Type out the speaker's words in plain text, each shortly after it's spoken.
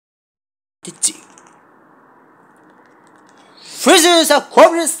to do. Prisoners of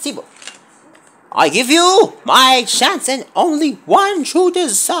corporate evil, I give you my chance and only one true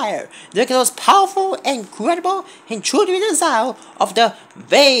desire, the most powerful, incredible, and truly desire of the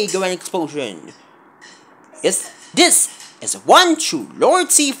Vagrant explosion. This is one true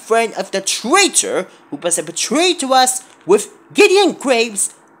loyalty friend of the traitor who was betrayed to us with Gideon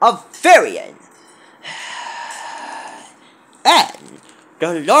Graves of Varian. And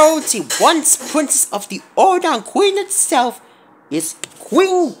the loyalty once princess of the Ordon Queen itself is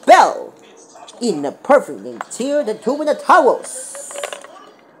Queen Belle, in the perfect interior the two in the towers.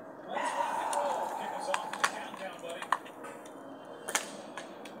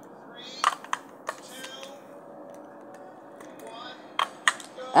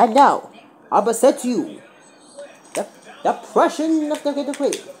 And now, I present to you the Prussian of the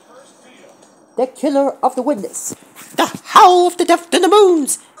grave, the killer of the witness, the howl of the deaf to the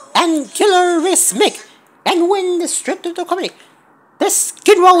moons, and killer is Mick, and when the strip of the comedy, the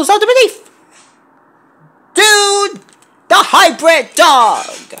skin rolls out the beneath. Dude, the hybrid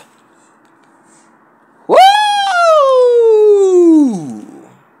dog!